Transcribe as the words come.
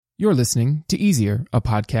You're listening to Easier, a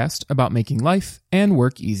podcast about making life and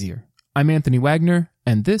work easier. I'm Anthony Wagner,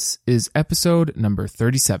 and this is episode number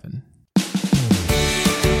 37.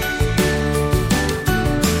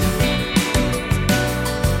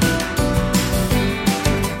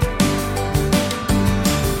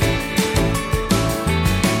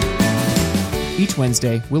 Each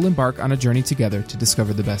Wednesday, we'll embark on a journey together to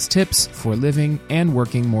discover the best tips for living and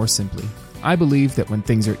working more simply. I believe that when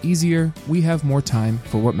things are easier, we have more time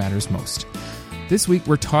for what matters most. This week,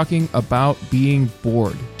 we're talking about being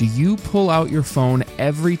bored. Do you pull out your phone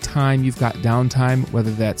every time you've got downtime, whether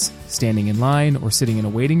that's standing in line or sitting in a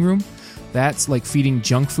waiting room? That's like feeding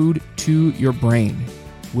junk food to your brain.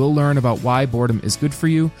 We'll learn about why boredom is good for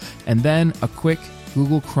you, and then a quick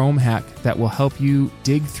Google Chrome hack that will help you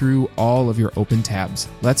dig through all of your open tabs.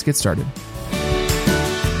 Let's get started.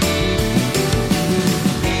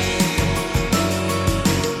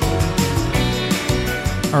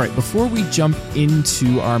 All right, before we jump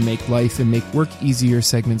into our Make Life and Make Work Easier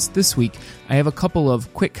segments this week, I have a couple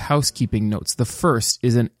of quick housekeeping notes. The first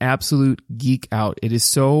is an absolute geek out. It is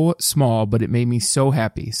so small, but it made me so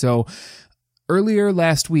happy. So earlier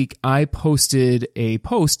last week, I posted a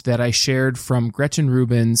post that I shared from Gretchen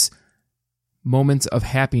Rubin's Moments of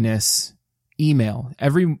Happiness email.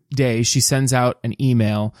 Every day she sends out an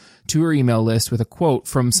email to her email list with a quote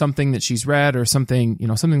from something that she's read or something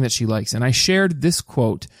that she likes. And I shared this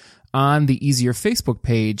quote on the Easier Facebook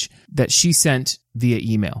page that she sent via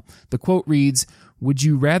email. The quote reads, "Would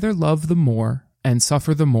you rather love the more and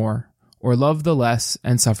suffer the more, or love the less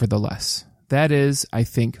and suffer the less?" That is, I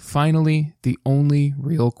think, finally, the only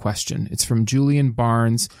real question. It's from Julian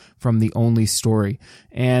Barnes from The Only Story.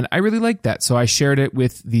 And I really like that. So I shared it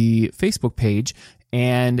with the Facebook page.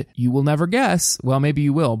 And you will never guess, well, maybe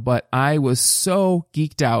you will, but I was so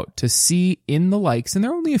geeked out to see in the likes, and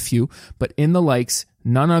there are only a few, but in the likes,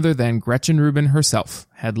 none other than Gretchen Rubin herself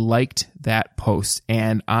had liked that post.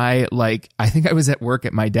 And I think I was at work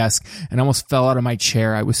at my desk and almost fell out of my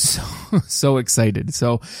chair. I was so excited.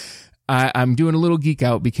 So I'm doing a little geek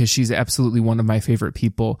out because she's absolutely one of my favorite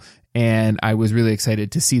people, and I was really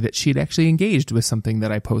excited to see that she'd actually engaged with something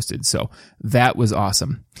that I posted. So that was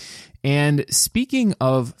awesome. And speaking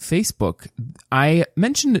of Facebook, I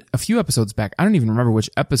mentioned a few episodes back, I don't even remember which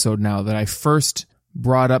episode now, that I first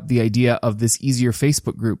brought up the idea of this Easier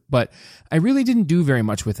Facebook group, but I really didn't do very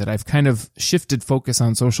much with it. I've kind of shifted focus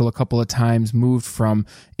on social a couple of times, moved from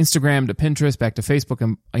Instagram to Pinterest, back to Facebook,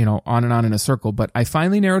 and on and on in a circle. But I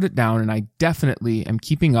finally narrowed it down, and I definitely am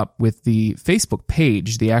keeping up with the Facebook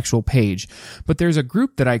page, the actual page. But there's a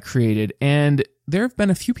group that I created, and there have been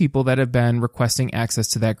a few people that have been requesting access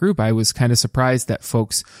to that group. I was kind of surprised that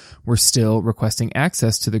folks were still requesting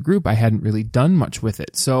access to the group. I hadn't really done much with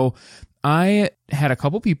it. So I had a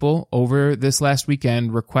couple people over this last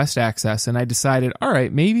weekend request access, and I decided, all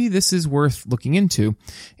right, maybe this is worth looking into.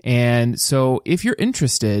 And so if you're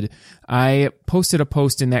interested, I posted a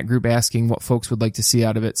post in that group asking what folks would like to see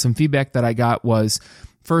out of it. Some feedback that I got was,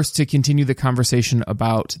 first, to continue the conversation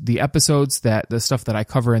about the episodes, that the stuff that I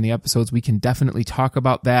cover in the episodes, we can definitely talk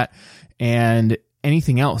about that. And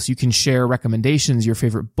anything else, you can share recommendations, your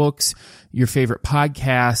favorite books, your favorite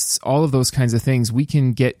podcasts, all of those kinds of things. We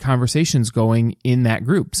can get conversations going in that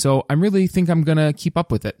group. So I really think I'm going to keep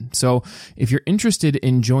up with it. So if you're interested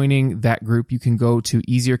in joining that group, you can go to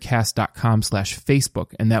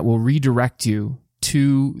easiercast.com/Facebook, and that will redirect you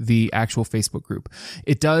to the actual Facebook group.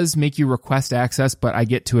 It does make you request access, but I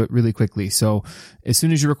get to it really quickly. So as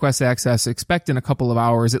soon as you request access, expect in a couple of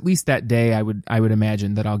hours, at least that day, I would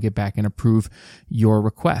imagine that I'll get back and approve your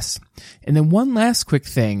request. And then one last quick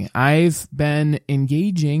thing. I've been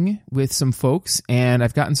engaging with some folks, and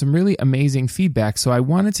I've gotten some really amazing feedback. So I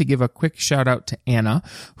wanted to give a quick shout out to Anna,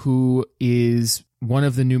 who is one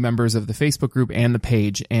of the new members of the Facebook group and the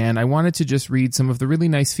page. And I wanted to just read some of the really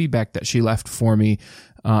nice feedback that she left for me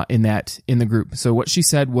in the group. So what she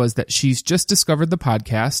said was that she's just discovered the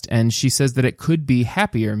podcast, and she says that it could be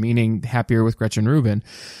happier, meaning happier with Gretchen Rubin.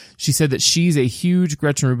 She said that she's a huge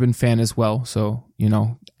Gretchen Rubin fan as well. So,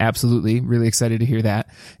 absolutely really excited to hear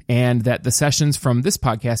that. And that the sessions from this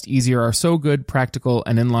podcast, Easier, are so good, practical,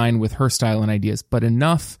 and in line with her style and ideas, but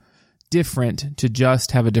enough different to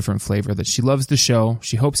just have a different flavor, that she loves the show,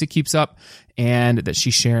 she hopes it keeps up, and that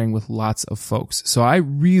she's sharing with lots of folks. So I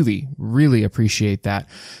really, really appreciate that.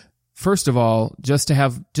 First of all, just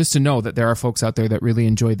to know that there are folks out there that really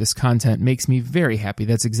enjoy this content makes me very happy.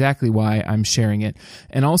 That's exactly why I'm sharing it.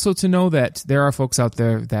 And also to know that there are folks out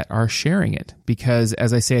there that are sharing it, because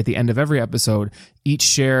as I say at the end of every episode, each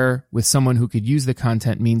share with someone who could use the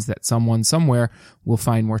content means that someone somewhere will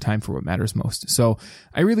find more time for what matters most. So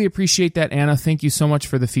I really appreciate that, Anna. Thank you so much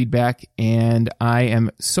for the feedback. And I am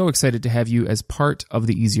so excited to have you as part of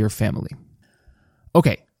the Easier family.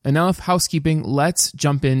 Okay. Enough housekeeping. Let's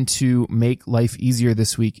jump into Make Life Easier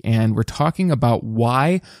this week. And we're talking about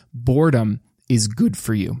why boredom is good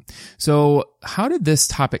for you. So how did this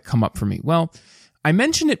topic come up for me? Well, I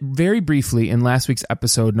mentioned it very briefly in last week's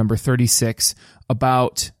episode, number 36,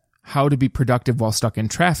 about how to be productive while stuck in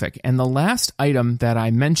traffic. And the last item that I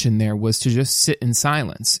mentioned there was to just sit in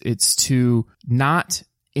silence. It's to not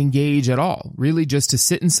engage at all, really just to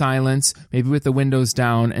sit in silence, maybe with the windows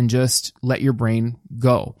down, and just let your brain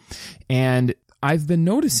go. And I've been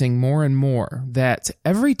noticing more and more that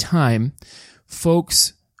every time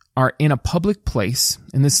folks are in a public place,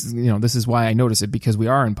 and this is why I notice it, because we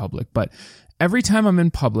are in public, but every time I'm in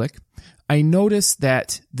public, I notice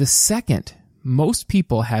that the second most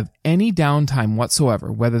people have any downtime whatsoever,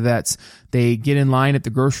 whether that's they get in line at the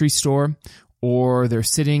grocery store or they're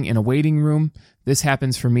sitting in a waiting room. This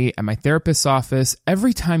happens for me at my therapist's office.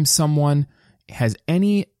 Every time someone has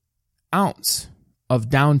any ounce of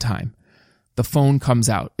downtime, the phone comes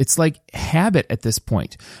out. It's like habit at this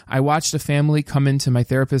point. I watched a family come into my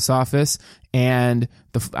therapist's office, and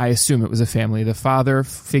I assume it was a family. The father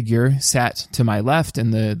figure sat to my left,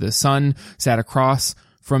 and the son sat across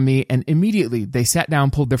from me, and immediately they sat down,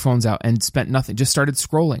 pulled their phones out, and spent nothing, just started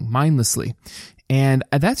scrolling mindlessly. And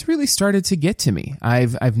that's really started to get to me.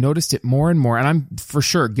 I've noticed it more and more, and I'm for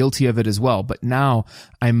sure guilty of it as well. But now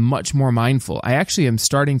I'm much more mindful. I actually am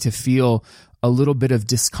starting to feel a little bit of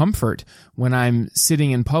discomfort when I'm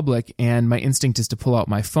sitting in public and my instinct is to pull out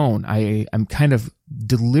my phone. I'm kind of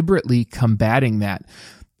deliberately combating that.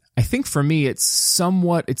 I think for me, it's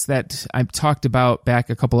that I talked about back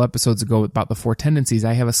a couple episodes ago about the 4 tendencies.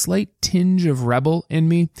 I have a slight tinge of rebel in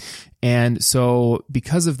me. And so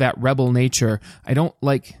because of that rebel nature, I don't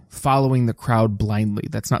like following the crowd blindly.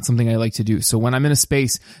 That's not something I like to do. So when I'm in a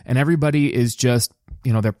space and everybody is just,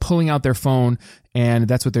 they're pulling out their phone and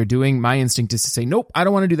that's what they're doing, my instinct is to say, nope, I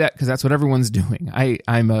don't want to do that because that's what everyone's doing.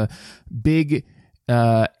 I'm a big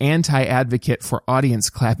anti-advocate for audience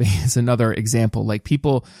clapping is another example. Like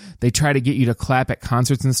people, they try to get you to clap at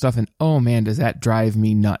concerts and stuff, and oh man, does that drive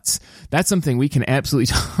me nuts. That's something we can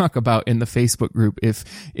absolutely talk about in the Facebook group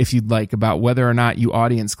if you'd like, about whether or not you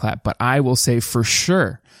audience clap. But I will say for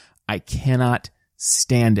sure, I cannot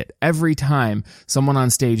stand it. Every time someone on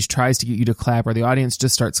stage tries to get you to clap or the audience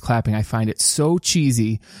just starts clapping, I find it so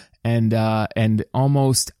cheesy and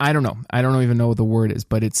almost, I don't even know what the word is,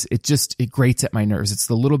 but it grates at my nerves. It's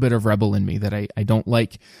the little bit of rebel in me that I don't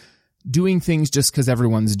like doing things just because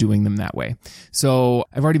everyone's doing them that way. So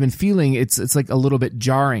I've already been feeling it's like a little bit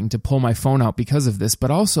jarring to pull my phone out because of this,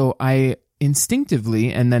 but also I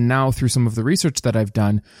instinctively, and then now through some of the research that I've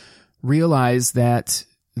done, realize that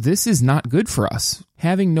this is not good for us.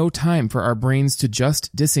 Having no time for our brains to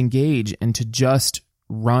just disengage and to just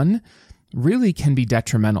run really can be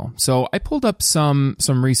detrimental. So I pulled up some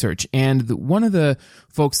research, and one of the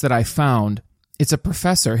folks that I found, it's a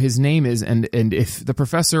professor. His name is, and if the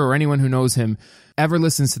professor or anyone who knows him ever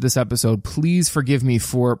listens to this episode, please forgive me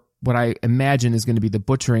for what I imagine is going to be the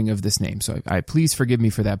butchering of this name. So I please forgive me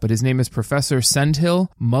for that. But his name is Professor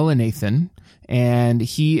Sendhil Mullainathan, and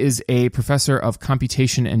he is a professor of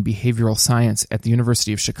computation and behavioral science at the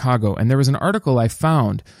University of Chicago. And there was an article I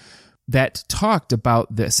found that talked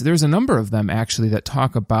about this. There's a number of them actually that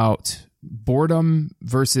talk about boredom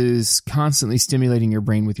versus constantly stimulating your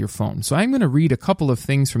brain with your phone. So I'm going to read a couple of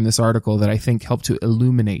things from this article that I think help to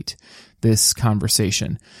illuminate this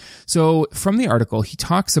conversation. So from the article, he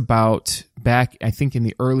talks about back, I think in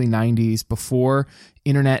the early 90s, before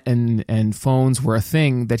internet and phones were a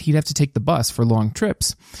thing, that he'd have to take the bus for long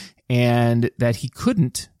trips and that he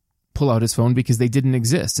couldn't pull out his phone because they didn't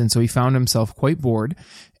exist. And so he found himself quite bored.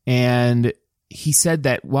 And he said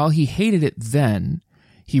that while he hated it then,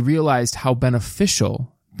 he realized how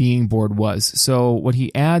beneficial being bored was. So what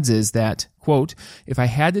he adds is that, quote, if I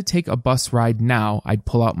had to take a bus ride now, I'd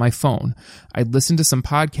pull out my phone. I'd listen to some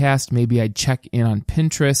podcast. Maybe I'd check in on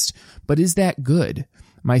Pinterest. But is that good?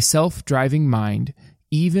 My self-driving mind,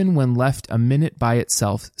 even when left a minute by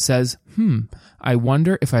itself, says, I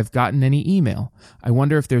wonder if I've gotten any email. I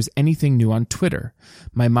wonder if there's anything new on Twitter.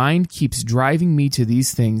 My mind keeps driving me to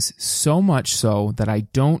these things so much so that I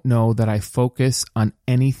don't know that I focus on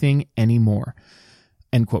anything anymore.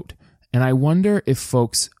 End quote. And I wonder if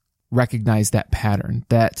folks recognize that pattern,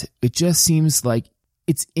 that it just seems like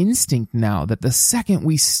it's instinct now that the second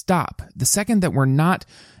we stop, the second that we're not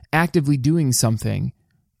actively doing something,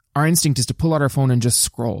 our instinct is to pull out our phone and just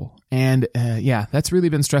scroll. And that's really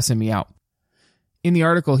been stressing me out. In the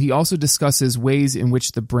article, he also discusses ways in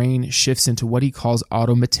which the brain shifts into what he calls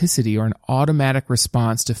automaticity, or an automatic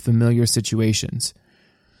response to familiar situations.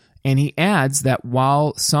 And he adds that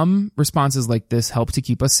while some responses like this help to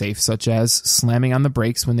keep us safe, such as slamming on the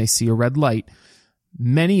brakes when they see a red light,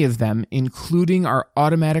 many of them, including our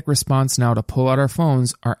automatic response now to pull out our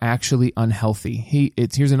phones, are actually unhealthy.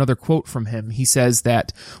 Here's another quote from him. He says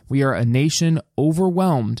that we are a nation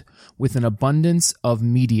overwhelmed with an abundance of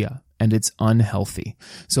media, and it's unhealthy.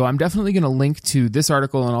 So I'm definitely going to link to this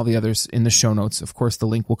article and all the others in the show notes. Of course, the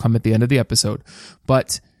link will come at the end of the episode.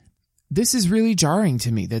 But this is really jarring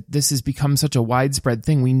to me that this has become such a widespread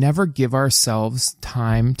thing. We never give ourselves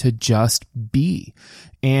time to just be.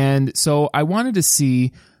 And so I wanted to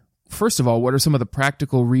see, first of all, what are some of the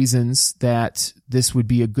practical reasons that this would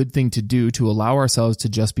be a good thing to do to allow ourselves to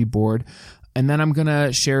just be bored. And then I'm going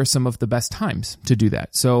to share some of the best times to do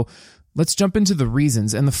that. So let's jump into the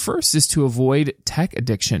reasons. And the first is to avoid tech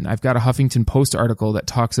addiction. I've got a Huffington Post article that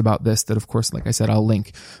talks about this that, of course, like I said, I'll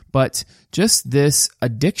link. But just this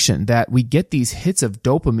addiction that we get these hits of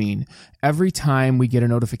dopamine every time we get a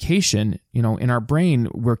notification, in our brain,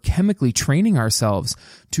 we're chemically training ourselves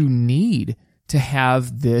to need to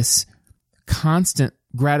have this constant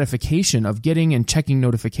gratification of getting and checking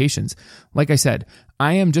notifications. Like I said,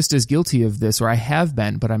 I am just as guilty of this, or I have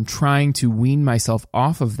been, but I'm trying to wean myself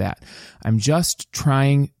off of that. I'm just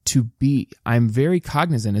trying to be. I'm very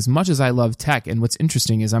cognizant, as much as I love tech. And what's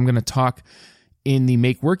interesting is I'm going to talk in the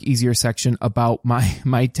Make Work Easier section about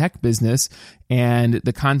my tech business and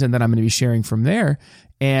the content that I'm going to be sharing from there.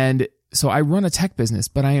 And so I run a tech business,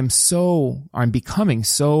 but I'm becoming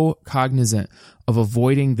so cognizant of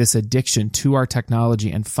avoiding this addiction to our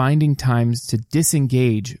technology and finding times to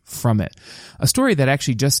disengage from it. A story that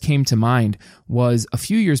actually just came to mind was a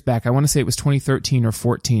few years back. I want to say it was 2013 or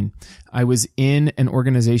 14. I was in an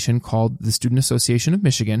organization called the Student Association of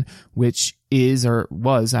Michigan, which is, or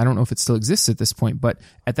was, I don't know if it still exists at this point, but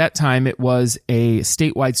at that time it was a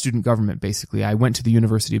statewide student government, basically. I went to the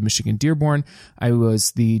University of Michigan Dearborn. I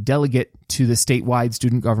was the delegate to the statewide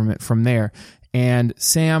student government from there. And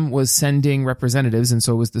Sam was sending representatives, and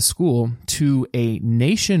so was the school, to a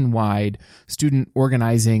nationwide student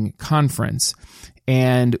organizing conference.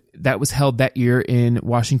 And that was held that year in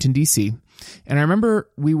Washington, D.C. And I remember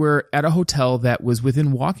we were at a hotel that was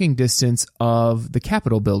within walking distance of the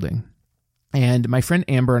Capitol building. And my friend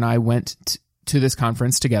Amber and I went to this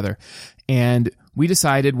conference together. And we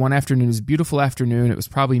decided one afternoon, it was a beautiful afternoon, it was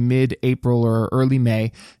probably mid-April or early May,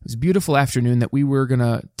 it was a beautiful afternoon, that we were going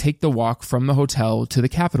to take the walk from the hotel to the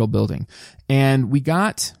Capitol building. And we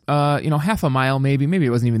got, half a mile, maybe it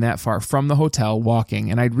wasn't even that far from the hotel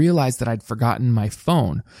walking. And I'd realized that I'd forgotten my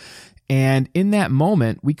phone. And in that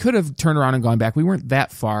moment, we could have turned around and gone back. We weren't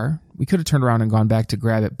that far. We could have turned around and gone back to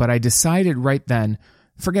grab it. But I decided right then,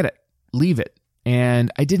 forget it, leave it.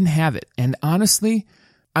 And I didn't have it. And honestly,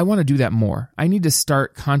 I want to do that more. I need to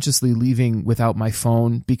start consciously leaving without my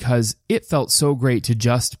phone, because it felt so great to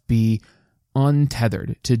just be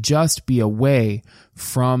untethered, to just be away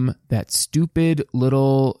from that stupid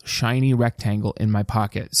little shiny rectangle in my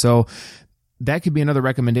pocket. So that could be another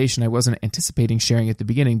recommendation. I wasn't anticipating sharing at the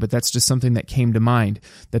beginning, but that's just something that came to mind,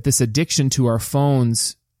 that this addiction to our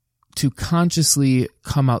phones, to consciously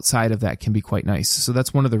come outside of that, can be quite nice. So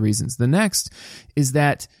that's one of the reasons. The next is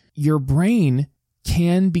that your brain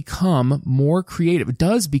can become more creative. It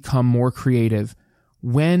does become more creative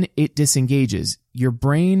when it disengages. Your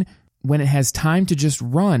brain, when it has time to just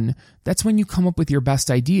run, that's when you come up with your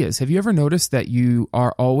best ideas. Have you ever noticed that you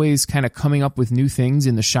are always kind of coming up with new things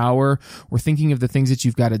in the shower, or thinking of the things that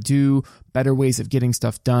you've got to do, better ways of getting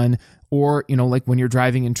stuff done? Or, like when you're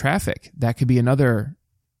driving in traffic, that could be another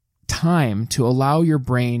time to allow your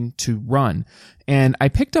brain to run. And I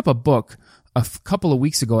picked up a book a couple of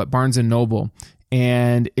weeks ago at Barnes & Noble,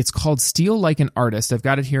 and it's called Steal Like an Artist. I've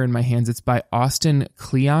got it here in my hands. It's by Austin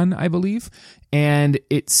Kleon, I believe. And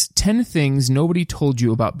it's 10 things nobody told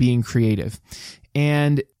you about being creative.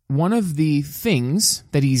 And one of the things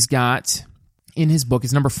that he's got in his book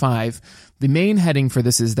is number 5. The main heading for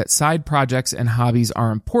this is that side projects and hobbies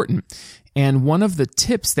are important. And one of the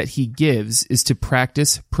tips that he gives is to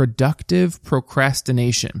practice productive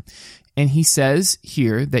procrastination. And he says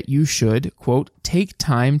here that you should, quote, take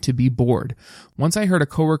time to be bored. Once I heard a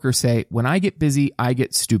coworker say, when I get busy, I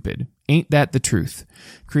get stupid. Ain't that the truth?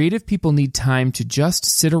 Creative people need time to just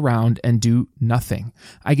sit around and do nothing.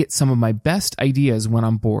 I get some of my best ideas when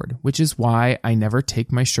I'm bored, which is why I never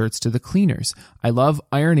take my shirts to the cleaners. I love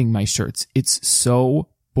ironing my shirts. It's so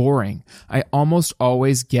boring. I almost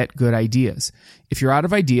always get good ideas. If you're out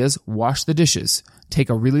of ideas, wash the dishes. Take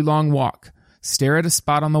a really long walk. Stare at a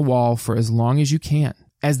spot on the wall for as long as you can.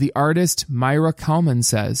 As the artist Myra Kalman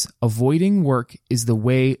says, avoiding work is the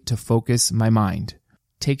way to focus my mind.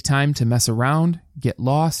 Take time to mess around, get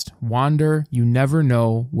lost, wander. You never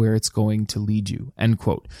know where it's going to lead you. End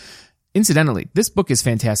quote. Incidentally, this book is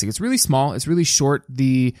fantastic. It's really small. It's really short.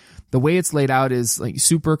 The way it's laid out is like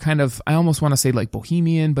super kind of, I almost want to say like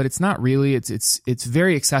bohemian, but it's not really. It's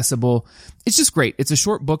very accessible. It's just great. It's a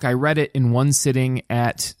short book. I read it in one sitting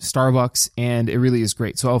at Starbucks, and it really is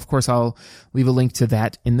great. So of course I'll leave a link to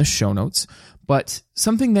that in the show notes. But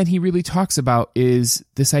something that he really talks about is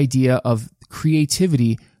this idea of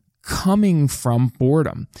creativity coming from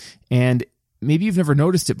boredom. And maybe you've never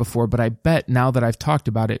noticed it before, but I bet now that I've talked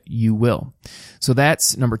about it, you will. So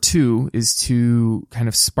that's number 2, is to kind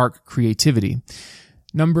of spark creativity.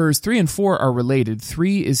 Numbers 3 and 4 are related.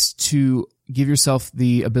 3 is to give yourself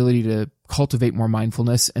the ability to cultivate more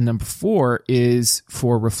mindfulness. And number 4 is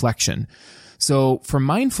for reflection. So for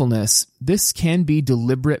mindfulness, this can be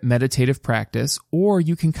deliberate meditative practice, or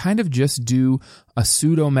you can kind of just do a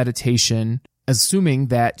pseudo meditation, assuming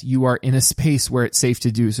that you are in a space where it's safe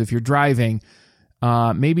to do. So if you're driving,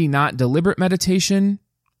 maybe not deliberate meditation.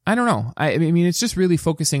 I don't know. I mean, it's just really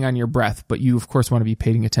focusing on your breath, but you, of course, want to be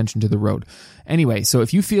paying attention to the road. Anyway, so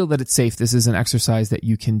if you feel that it's safe, this is an exercise that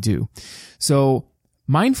you can do. So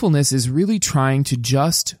mindfulness is really trying to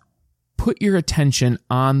just put your attention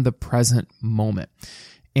on the present moment.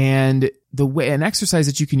 And an exercise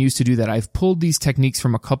that you can use to do that, I've pulled these techniques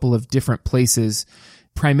from a couple of different places.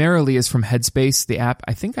 Primarily is from Headspace, the app.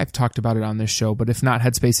 I think I've talked about it on this show, but if not,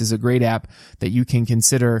 Headspace is a great app that you can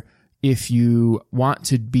consider if you want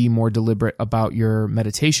to be more deliberate about your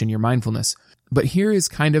meditation, your mindfulness. But here is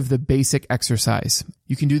kind of the basic exercise.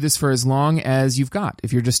 You can do this for as long as you've got.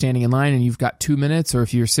 If you're just standing in line and you've got 2 minutes, or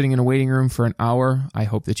if you're sitting in a waiting room for an hour, I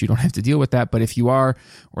hope that you don't have to deal with that. But if you are,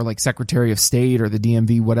 or like Secretary of State or the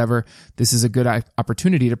DMV, whatever, this is a good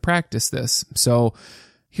opportunity to practice this. So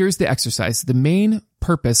here's the exercise. The main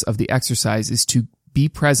purpose of the exercise is to be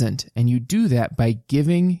present, and you do that by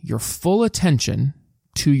giving your full attention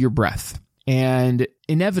to your breath. And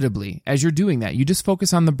inevitably, as you're doing that, you just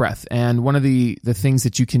focus on the breath. And one of the things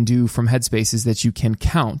that you can do from Headspace is that you can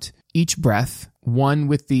count each breath, 1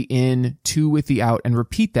 with the in, 2 with the out, and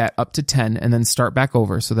repeat that up to 10, and then start back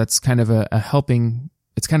over. So that's kind of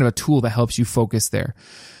it's kind of a tool that helps you focus there.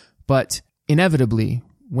 But inevitably,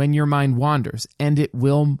 when your mind wanders, and it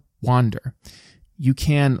will wander, you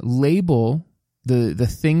can label the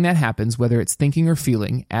thing that happens, whether it's thinking or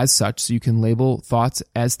feeling, as such. So you can label thoughts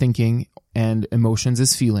as thinking and emotions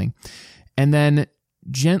as feeling, and then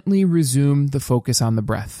gently resume the focus on the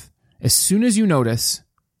breath. As soon as you notice,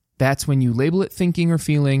 that's when you label it thinking or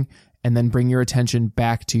feeling, and then bring your attention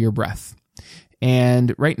back to your breath.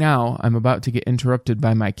 And right now, I'm about to get interrupted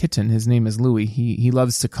by my kitten. His name is Louie. He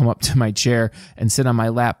loves to come up to my chair and sit on my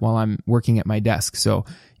lap while I'm working at my desk. So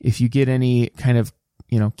if you get any kind of,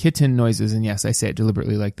 kitten noises, and yes, I say it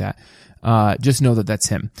deliberately like that, just know that that's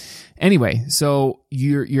him. Anyway, so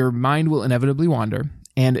your mind will inevitably wander,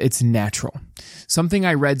 and it's natural. Something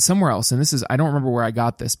I read somewhere else, and I don't remember where I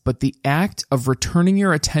got this, but the act of returning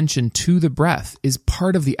your attention to the breath is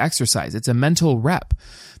part of the exercise. It's a mental rep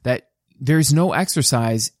that there's no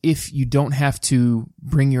exercise if you don't have to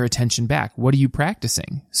bring your attention back. What are you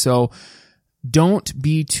practicing? So don't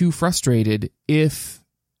be too frustrated if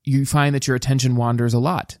you find that your attention wanders a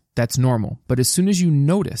lot. That's normal. But as soon as you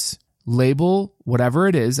notice, label whatever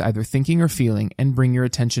it is, either thinking or feeling, and bring your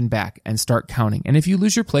attention back and start counting. And if you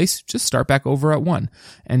lose your place, just start back over at 1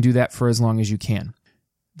 and do that for as long as you can.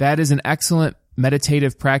 That is an excellent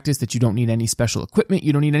meditative practice that you don't need any special equipment.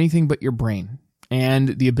 You don't need anything but your brain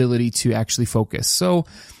and the ability to actually focus. So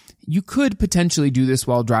you could potentially do this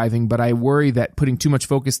while driving, but I worry that putting too much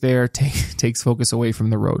focus there takes focus away from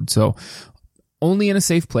the road. So only in a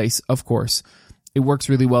safe place, of course. It works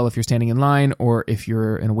really well if you're standing in line or if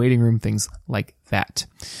you're in a waiting room, things like that.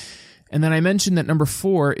 And then I mentioned that number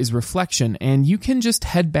 4 is reflection, and you can just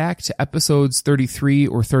head back to episodes 33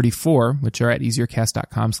 or 34, which are at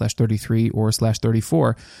easiercast.com/33 or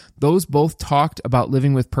 /34. Those both talked about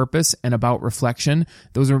living with purpose and about reflection.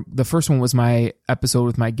 The first one was my episode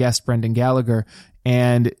with my guest, Brendan Gallagher,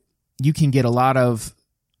 and you can get a lot of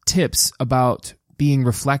tips about being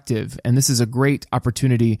reflective. And this is a great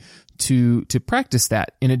opportunity to practice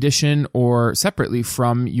that in addition or separately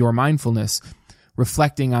from your mindfulness.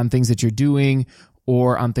 Reflecting on things that you're doing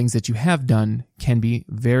or on things that you have done can be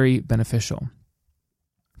very beneficial.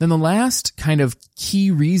 Then the last kind of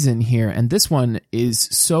key reason here, and this one is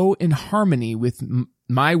so in harmony with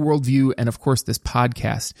my worldview and of course this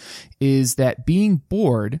podcast, is that being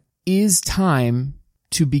bored is time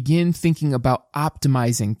to begin thinking about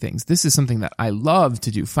optimizing things. This is something that I love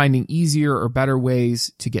to do, finding easier or better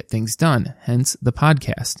ways to get things done, hence the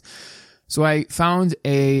podcast. So I found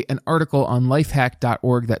an article on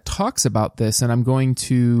lifehack.org that talks about this, and I'm going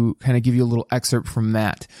to kind of give you a little excerpt from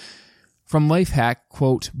that. From Lifehack,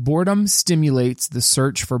 quote, "Boredom stimulates the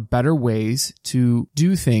search for better ways to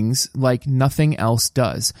do things like nothing else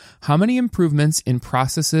does. How many improvements in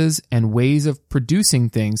processes and ways of producing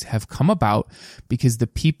things have come about because the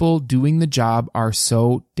people doing the job are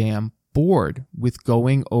so damn bored with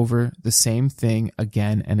going over the same thing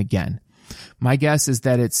again and again? My guess is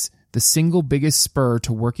that it's the single biggest spur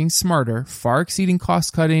to working smarter, far exceeding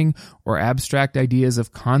cost-cutting or abstract ideas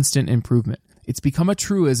of constant improvement. It's become a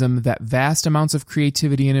truism that vast amounts of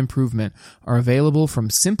creativity and improvement are available from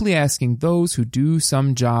simply asking those who do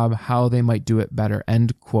some job how they might do it better,"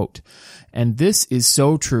 end quote. And this is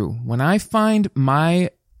so true. When I find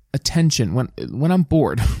my attention, when I'm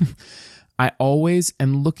bored, I always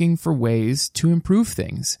am looking for ways to improve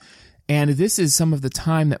things. And this is some of the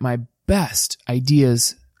time that my best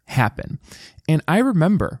ideas happen. And I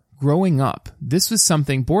remember growing up, this was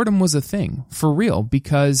something, boredom was a thing for real,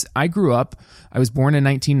 because I was born in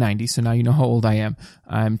 1990, so now you know how old I am.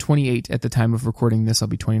 I'm 28 at the time of recording this. I'll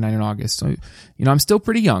be 29 in August. So, I'm still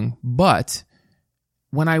pretty young, but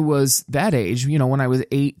when I was that age, when I was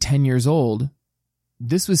 8, 10 years old,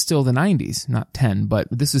 this was still the 90s, not 10, but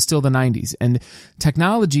this was still the 90s. And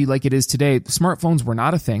technology like it is today, smartphones were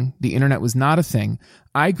not a thing. The internet was not a thing.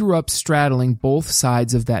 I grew up straddling both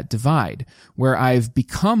sides of that divide, where I've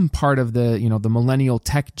become part of the millennial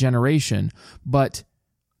tech generation. But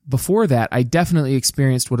before that, I definitely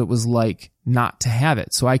experienced what it was like not to have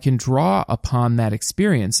it. So I can draw upon that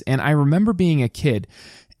experience. And I remember being a kid,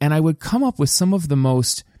 and I would come up with some of the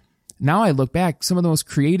most, now I look back, some of the most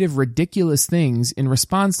creative, ridiculous things in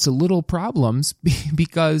response to little problems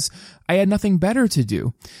because I had nothing better to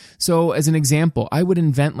do. So as an example, I would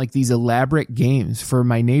invent like these elaborate games for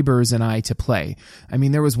my neighbors and I to play. I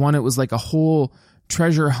mean, there was one, it was like a whole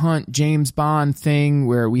treasure hunt James Bond thing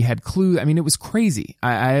where we had clues. I mean, it was crazy.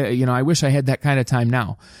 I wish I had that kind of time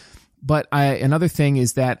now. But another thing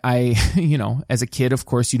is that as a kid, of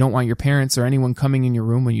course, you don't want your parents or anyone coming in your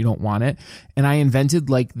room when you don't want it. And I invented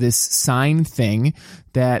like this sign thing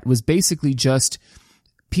that was basically just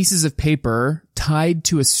pieces of paper tied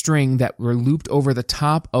to a string that were looped over the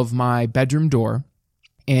top of my bedroom door.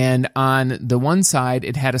 And on the one side,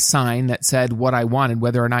 it had a sign that said what I wanted,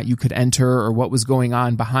 whether or not you could enter or what was going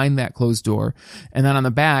on behind that closed door. And then on the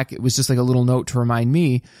back, it was just like a little note to remind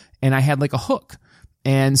me. And I had like a hook.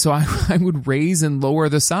 And so I would raise and lower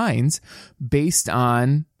the signs based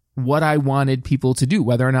on what I wanted people to do,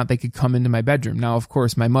 whether or not they could come into my bedroom. Now, of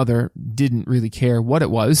course, my mother didn't really care what it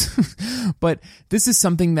was, but this is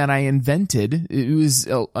something that I invented. It was,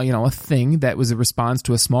 a thing that was a response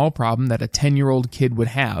to a small problem that a 10-year-old kid would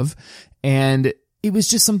have. And it was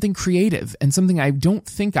just something creative and something I don't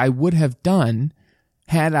think I would have done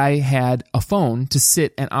had I had a phone to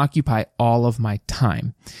sit and occupy all of my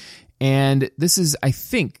time. And this is, I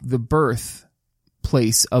think, the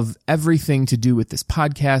birthplace of everything to do with this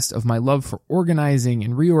podcast, of my love for organizing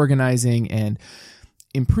and reorganizing and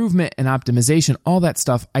improvement and optimization, all that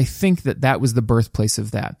stuff. I think that was the birthplace of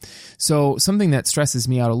that. So something that stresses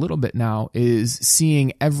me out a little bit now is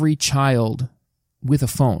seeing every child with a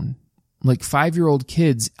phone. Like 5-year-old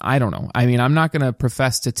kids, I don't know. I mean, I'm not going to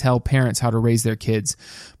profess to tell parents how to raise their kids,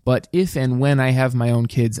 but if and when I have my own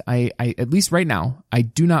kids, I at least right now, I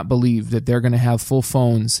do not believe that they're going to have full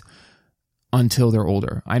phones until they're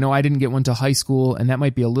older. I know I didn't get one till high school, and that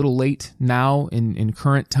might be a little late now in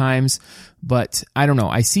current times, but I don't know.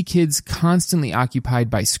 I see kids constantly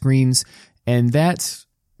occupied by screens, and that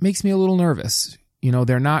makes me a little nervous.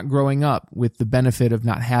 They're not growing up with the benefit of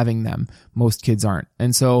not having them. Most kids aren't.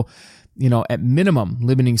 And so, at minimum,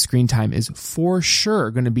 limiting screen time is for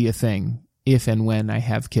sure going to be a thing if and when I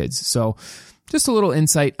have kids. So just a little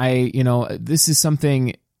insight. This is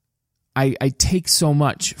something I take so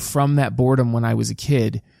much from that boredom when I was a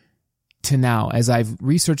kid to now. As I've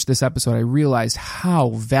researched this episode, I realized how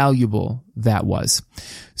valuable that was.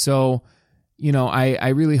 So, I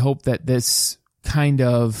really hope that this kind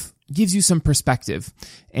of gives you some perspective.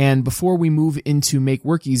 And before we move into make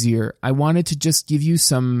work easier, I wanted to just give you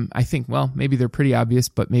some, I think, well, maybe they're pretty obvious,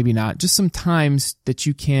 but maybe not, just some times that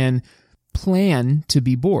you can plan to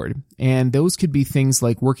be bored. And those could be things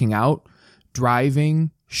like working out,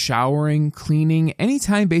 driving, showering, cleaning.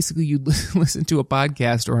 Anytime basically you listen to a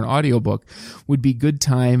podcast or an audiobook would be good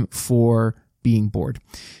time for being bored.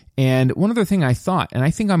 And one other thing I thought, and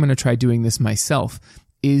I think I'm going to try doing this myself,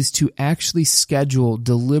 is to actually schedule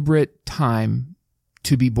deliberate time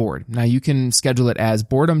to be bored. Now you can schedule it as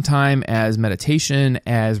boredom time, as meditation,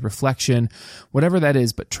 as reflection, whatever that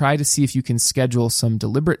is, but try to see if you can schedule some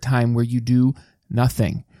deliberate time where you do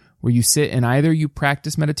nothing, where you sit and either you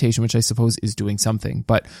practice meditation, which I suppose is doing something,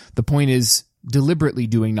 but the point is deliberately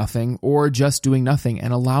doing nothing or just doing nothing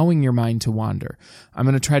and allowing your mind to wander. I'm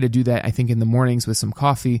going to try to do that, I think, in the mornings with some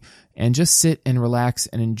coffee and just sit and relax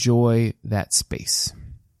and enjoy that space.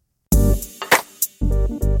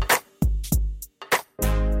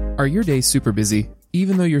 Are your days super busy?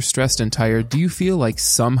 Even though you're stressed and tired, do you feel like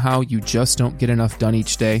somehow you just don't get enough done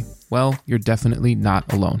each day? Well, you're definitely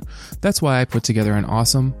not alone. That's why I put together an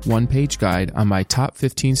awesome one-page guide on my top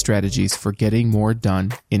 15 strategies for getting more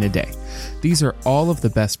done in a day. These are all of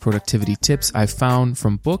the best productivity tips I've found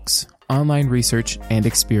from books, online research, and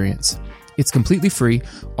experience. It's completely free.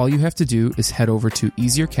 All you have to do is head over to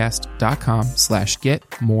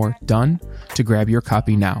easiercast.com/getmoredone to grab your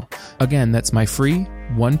copy now. Again, that's my free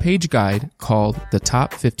one-page guide called The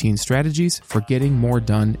Top 15 Strategies for Getting More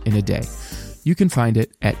Done in a Day. You can find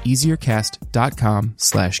it at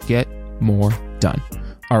easiercast.com/getmoredone.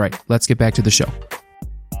 All right, let's get back to the show.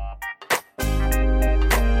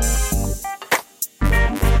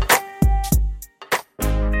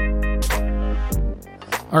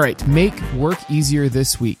 All right, make work easier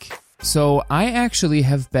this week. So I actually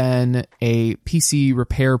have been a PC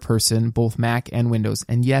repair person, both Mac and Windows.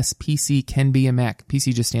 And yes, PC can be a Mac.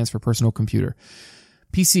 PC just stands for personal computer.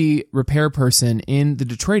 PC repair person in the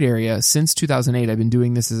Detroit area since 2008. I've been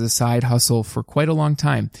doing this as a side hustle for quite a long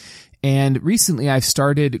time. And recently I've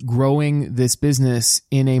started growing this business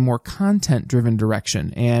in a more content-driven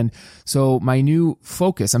direction. And so my new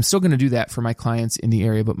focus, I'm still going to do that for my clients in the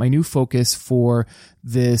area, but my new focus for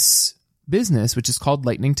this business, which is called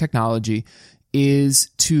Lightning Technology, is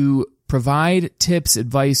to provide tips,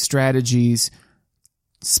 advice, strategies,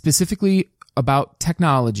 specifically about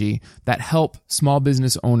technology that help small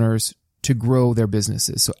business owners to grow their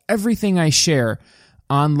businesses. So everything I share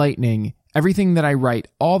on Lightning, everything that I write,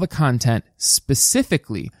 all the content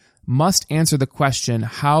specifically must answer the question,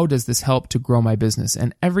 how does this help to grow my business?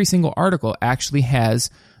 And every single article actually has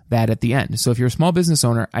that at the end. So if you're a small business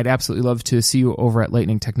owner, I'd absolutely love to see you over at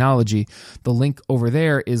Lightning Technology. The link over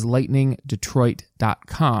there is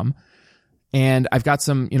lightningdetroit.com. And I've got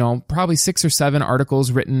some, probably 6 or 7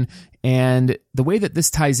 articles written. And the way that this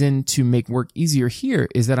ties in to make work easier here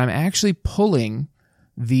is that I'm actually pulling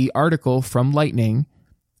the article from Lightning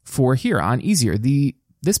for here on Easier.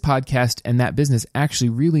 This podcast and that business actually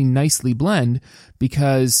really nicely blend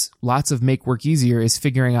because lots of Make Work Easier is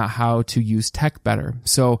figuring out how to use tech better.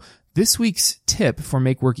 So this week's tip for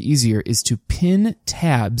Make Work Easier is to pin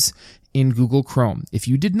tabs in Google Chrome. If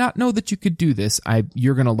you did not know that you could do this,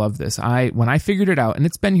 you're going to love this. When I figured it out, and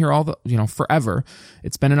it's been here forever,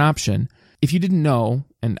 it's been an option. If you didn't know,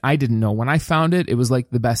 and I didn't know, when I found it, it was like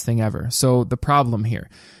the best thing ever. So the problem here,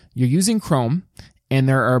 you're using Chrome, and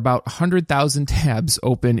there are about 100,000 tabs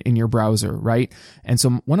open in your browser, right? And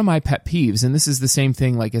so one of my pet peeves, and this is the same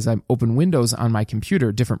thing like as I open Windows on my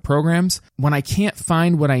computer, different programs, when I can't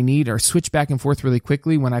find what I need or switch back and forth really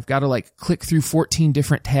quickly, when I've got to click through 14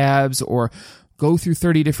 different tabs or go through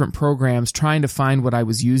 30 different programs trying to find what I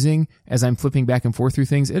was using as I'm flipping back and forth through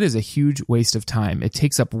things, it is a huge waste of time. It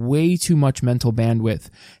takes up way too much mental bandwidth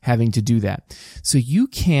having to do that. So you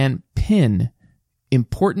can pin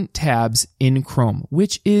important tabs in Chrome,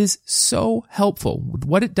 which is so helpful.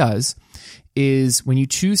 What it does is when you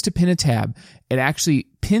choose to pin a tab, it actually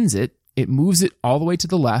pins it, it moves it all the way to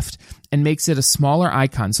the left and makes it a smaller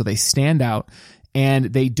icon so they stand out and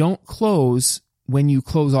they don't close when you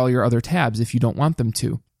close all your other tabs if you don't want them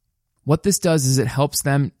to. What this does is it helps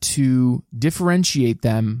them to differentiate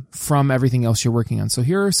them from everything else you're working on. So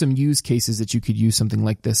here are some use cases that you could use something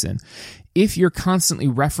like this in. If you're constantly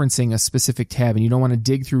referencing a specific tab and you don't want to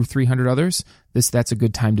dig through 300 others, that's a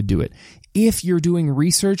good time to do it. If you're doing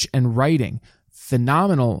research and writing,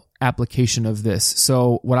 phenomenal application of this.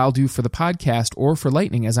 So what I'll do for the podcast or for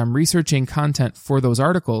Lightning as I'm researching content for those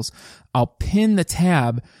articles, I'll pin the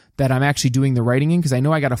tab that I'm actually doing the writing in because I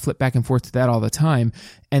know I got to flip back and forth to that all the time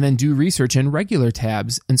and then do research in regular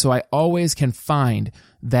tabs. And so I always can find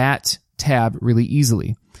that tab really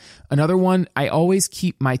easily. Another one, I always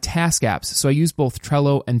keep my task apps. So I use both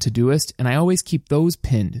Trello and Todoist, and I always keep those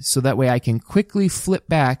pinned so that way I can quickly flip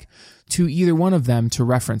back to either one of them to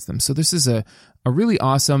reference them. So this is a really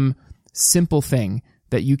awesome, simple thing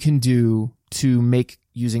that you can do to make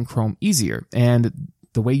using Chrome easier. And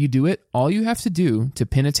the way you do it, all you have to do to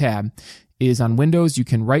pin a tab is on Windows, you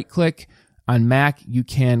can right click. On Mac, you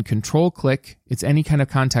can control click. It's any kind of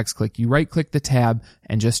context click. You right click the tab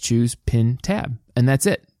and just choose pin tab. And that's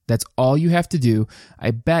it. That's all you have to do.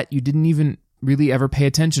 I bet you didn't even really ever pay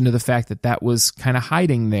attention to the fact that that was kind of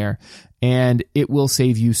hiding there, and it will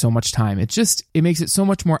save you so much time. It makes it so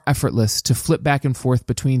much more effortless to flip back and forth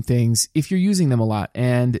between things if you're using them a lot.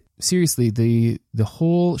 And seriously, the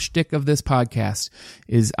whole shtick of this podcast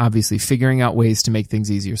is obviously figuring out ways to make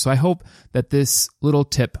things easier. So I hope that this little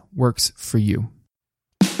tip works for you.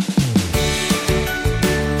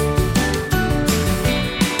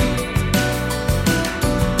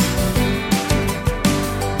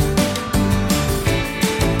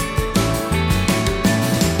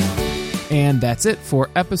 And that's it for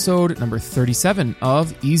episode number 37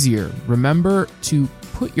 of Easier. Remember to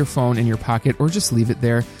put your phone in your pocket or just leave it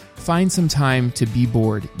there. Find some time to be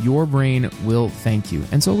bored. Your brain will thank you,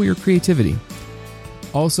 and so will your creativity.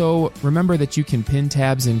 Also, remember that you can pin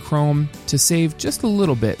tabs in Chrome to save just a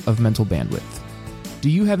little bit of mental bandwidth. Do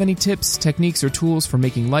you have any tips, techniques, or tools for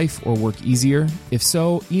making life or work easier? If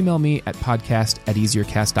so, email me at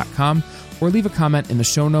podcast@easiercast.com or leave a comment in the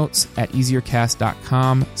show notes at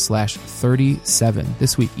easiercast.com/37.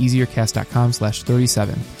 This week,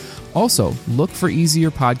 easiercast.com/37. Also, look for Easier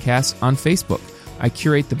Podcasts on Facebook. I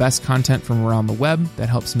curate the best content from around the web that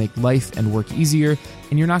helps make life and work easier,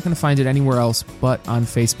 and you're not going to find it anywhere else but on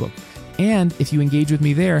Facebook. And if you engage with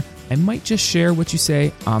me there, I might just share what you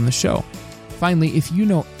say on the show. Finally, if you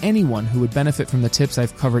know anyone who would benefit from the tips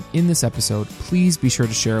I've covered in this episode, please be sure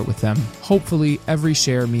to share it with them. Hopefully, every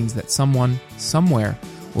share means that someone, somewhere,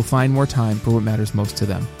 will find more time for what matters most to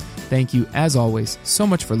them. Thank you, as always, so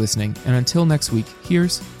much for listening, and until next week,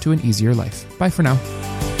 here's to an easier life. Bye for now.